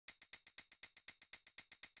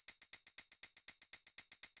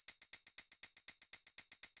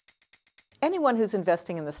Anyone who's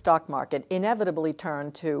investing in the stock market inevitably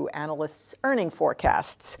turn to analysts' earning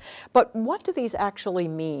forecasts. But what do these actually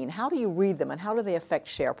mean? How do you read them, and how do they affect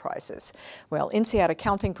share prices? Well, INSEAD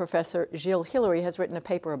accounting professor Gilles Hilary has written a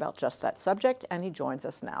paper about just that subject, and he joins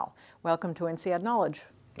us now. Welcome to INSEAD Knowledge.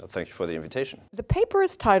 Thank you for the invitation. The paper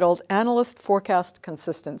is titled Analyst Forecast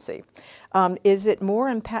Consistency. Is it more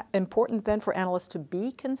important then for analysts to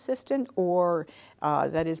be consistent, or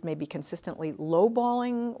that is maybe consistently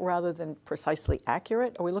lowballing rather than precisely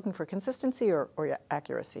accurate? Are we looking for consistency or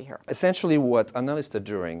accuracy here? Essentially what analysts are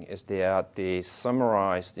doing is that they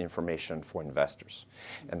summarize the information for investors.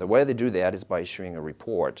 And the way they do that is by issuing a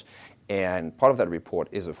report, and part of that report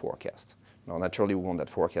is a forecast. Now, naturally, we want that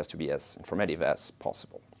forecast to be as informative as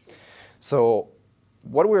possible. So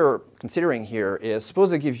what we're considering here is, suppose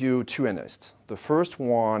they give you two analysts. The first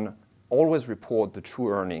one always report the true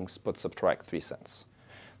earnings, but subtract 3 cents.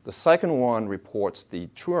 The second one reports the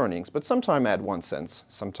true earnings, but sometimes add 1 cent,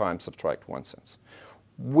 sometimes subtract 1 cent.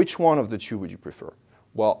 Which one of the two would you prefer?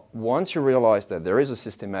 Well, once you realize that there is a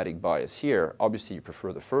systematic bias here, obviously you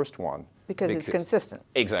prefer the first one. Because it's consistent.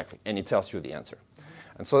 Exactly, and it tells you the answer.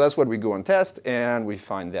 And so that's what we go and test, and we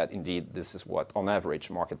find that indeed this is what, on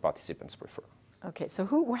average, market participants prefer. Okay, so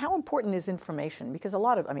how important is information? Because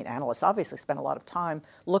analysts obviously spend a lot of time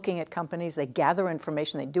looking at companies. They gather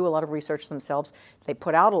information. They do a lot of research themselves. They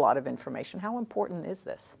put out a lot of information. How important is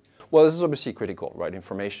this? Well, this is obviously critical, right?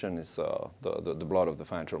 Information is the blood of the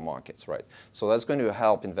financial markets, right? So that's going to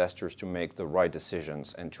help investors to make the right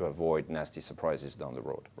decisions and to avoid nasty surprises down the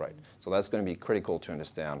road, right? So that's going to be critical to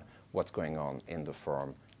understand what's going on in the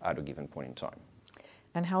firm at a given point in time.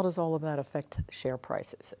 And how does all of that affect share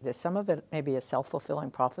prices? Is some of it maybe a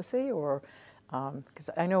self-fulfilling prophecy, or because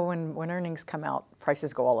I know when earnings come out,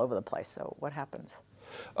 prices go all over the place. So what happens?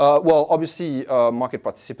 Well, obviously, market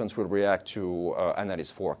participants will react to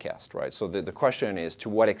analyst forecast, right? So the question is to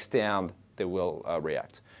what extent they will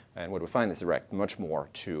react. And what we find is they react much more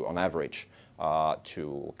to, on average,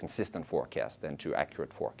 to consistent forecast than to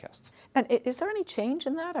accurate forecast. And is there any change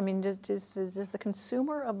in that? I mean, does the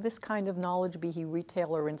consumer of this kind of knowledge, be he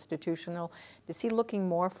retail or institutional, is he looking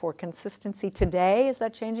more for consistency today? Is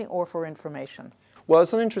that changing, or for information? Well,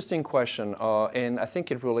 it's an interesting question, and I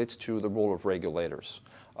think it relates to the role of regulators.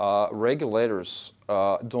 Regulators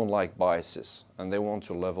don't like biases, and they want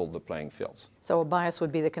to level the playing field. So a bias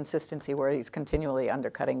would be the consistency where he's continually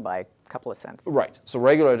undercutting by a couple of cents. Right. So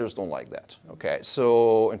regulators don't like that. Okay.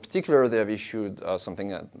 So in particular, they have issued something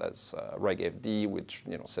that's Reg FD, which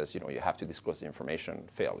says you have to disclose the information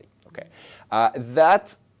fairly. Okay.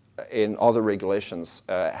 That in other regulations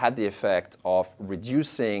had the effect of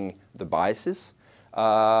reducing the biases.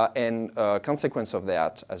 And a consequence of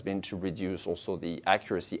that has been to reduce also the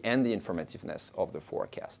accuracy and the informativeness of the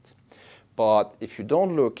forecast. But if you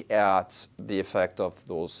don't look at the effect of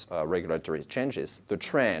those regulatory changes, the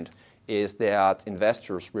trend is that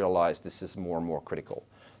investors realize this is more and more critical.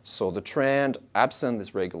 So the trend, absent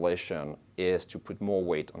this regulation, is to put more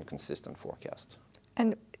weight on consistent forecast.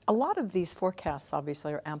 And a lot of these forecasts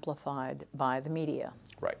obviously are amplified by the media.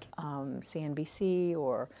 Right. CNBC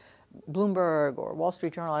or Bloomberg or Wall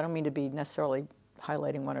Street Journal. I don't mean to be necessarily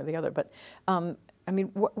highlighting one or the other, but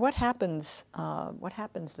what happens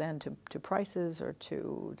then to prices, or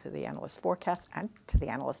to the analyst forecast, and to the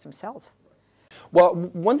analyst himself? Well,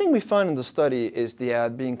 one thing we find in the study is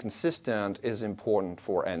that being consistent is important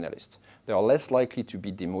for analysts. They are less likely to be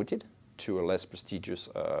demoted to a less prestigious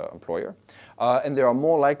employer, and they are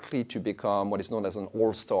more likely to become what is known as an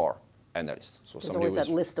all-star analyst. So there's always that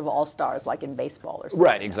list of all-stars, like in baseball or something.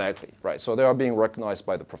 Right, exactly. Right. So they are being recognized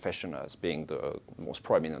by the profession as being the most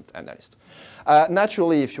prominent analyst.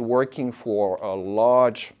 Naturally, if you're working for a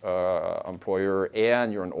large employer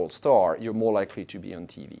and you're an all-star, you're more likely to be on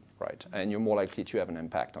TV, right? And you're more likely to have an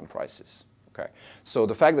impact on prices. Okay. So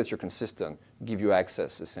the fact that you're consistent gives you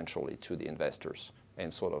access essentially to the investors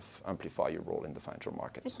and sort of amplify your role in the financial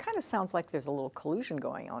markets. It kind of sounds like there's a little collusion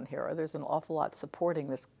going on here, or there's an awful lot supporting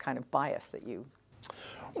this kind of bias that you...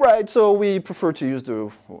 Right, so we prefer to use the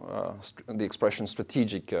expression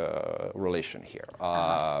strategic relation here.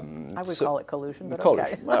 I would call it collusion, but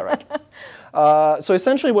collusion. Okay. All right. So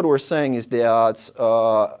essentially what we're saying is that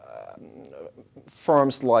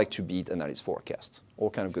firms like to beat analyst forecast. All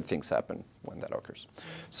kind of good things happen when that occurs.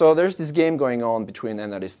 So there's this game going on between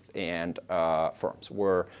analysts and firms,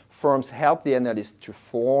 where firms help the analysts to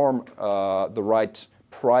form the right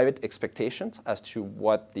private expectations as to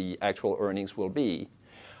what the actual earnings will be.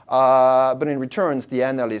 But in returns, the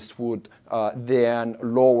analysts would then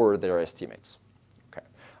lower their estimates. Okay.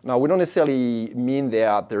 Now, we don't necessarily mean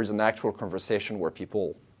that there is an actual conversation where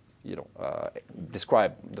people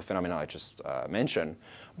describe the phenomena I just mentioned,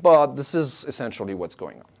 but this is essentially what's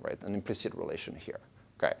going on, right? An implicit relation here.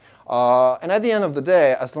 Okay. And at the end of the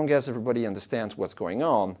day, as long as everybody understands what's going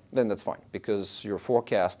on, then that's fine, because your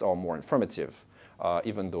forecasts are more informative,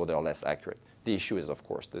 even though they're less accurate. The issue is, of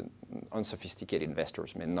course, the unsophisticated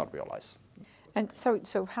investors may not realize. And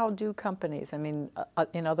so how do companies, I mean,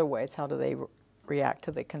 in other ways, how do they react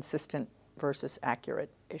to the consistent versus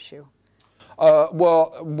accurate issue?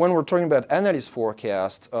 Well, when we're talking about analyst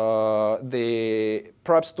forecast, they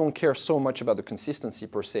perhaps don't care so much about the consistency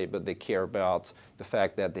per se, but they care about the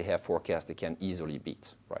fact that they have forecasts they can easily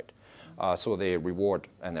beat, right? So they reward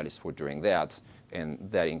analysts for doing that, and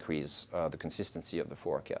that increases the consistency of the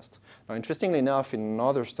forecast. Now, interestingly enough, in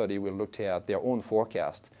another study, we looked at their own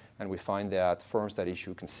forecast, and we find that firms that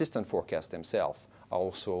issue consistent forecasts themselves are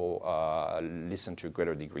also listened to a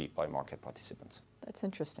greater degree by market participants. That's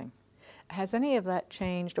interesting. Has any of that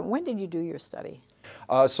changed? When did you do your study?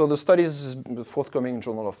 So the study is forthcoming in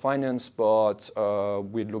Journal of Finance, but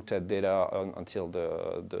we looked at data until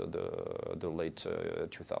the late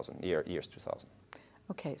 2000 years 2000.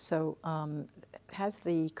 Okay, so has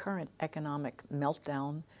the current economic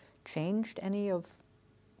meltdown changed any of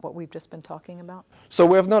what we've just been talking about? So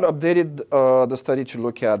we have not updated the study to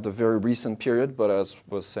look at the very recent period, but as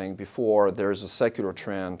was saying before, there is a secular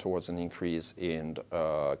trend towards an increase in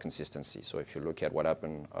consistency. So if you look at what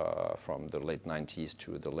happened from the late 90s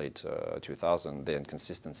to the late 2000s, then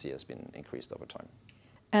consistency has been increased over time.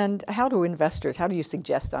 And how do you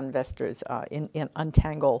suggest investors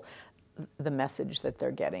untangle the message that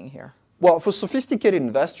they're getting here? Well, for sophisticated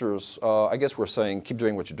investors, I guess we're saying keep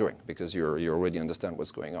doing what you're doing because you already understand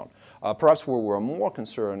what's going on. Perhaps where we're more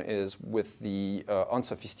concerned is with the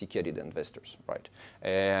unsophisticated investors, right?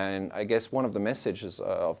 And I guess one of the messages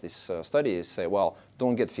of this study is say, well,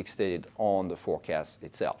 don't get fixated on the forecast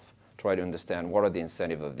itself. Try to understand what are the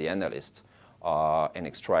incentives of the analyst and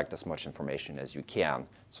extract as much information as you can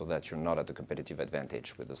so that you're not at a competitive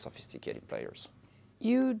advantage with the sophisticated players.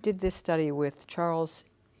 You did this study with Charles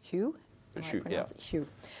Hugh? Yeah. Hugh,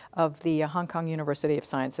 of the Hong Kong University of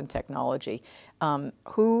Science and Technology.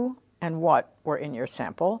 Who and what were in your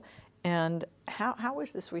sample, and how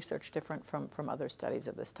is this research different from other studies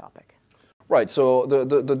of this topic? Right, so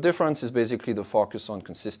the difference is basically the focus on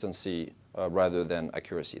consistency rather than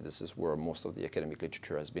accuracy. This is where most of the academic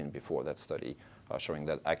literature has been before that study, showing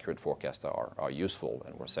that accurate forecasts are useful,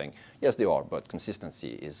 and we're saying, yes, they are, but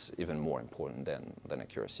consistency is even more important than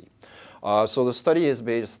accuracy. So the study is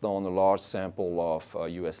based on a large sample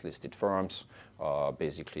of US-listed firms.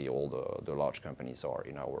 Basically, all the large companies are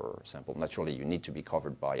in our sample. Naturally, you need to be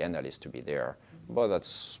covered by analysts to be there, but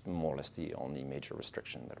that's more or less the only major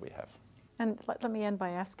restriction that we have. And let me end by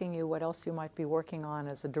asking you what else you might be working on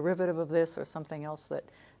as a derivative of this or something else that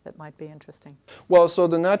might be interesting. Well, so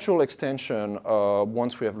the natural extension,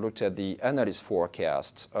 once we have looked at the analyst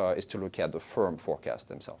forecast, is to look at the firm forecast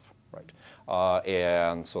themselves, right?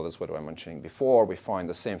 And so that's what I was mentioning before. We find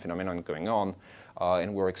the same phenomenon going on,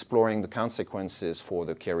 and we're exploring the consequences for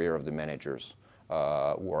the career of the managers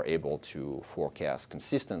who are able to forecast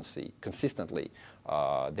consistently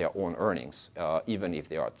their own earnings, even if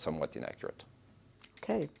they are somewhat inaccurate.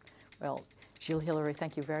 Okay. Well, Gilles Hilary,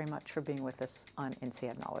 thank you very much for being with us on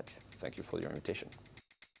INSEAD Knowledge. Thank you for your invitation.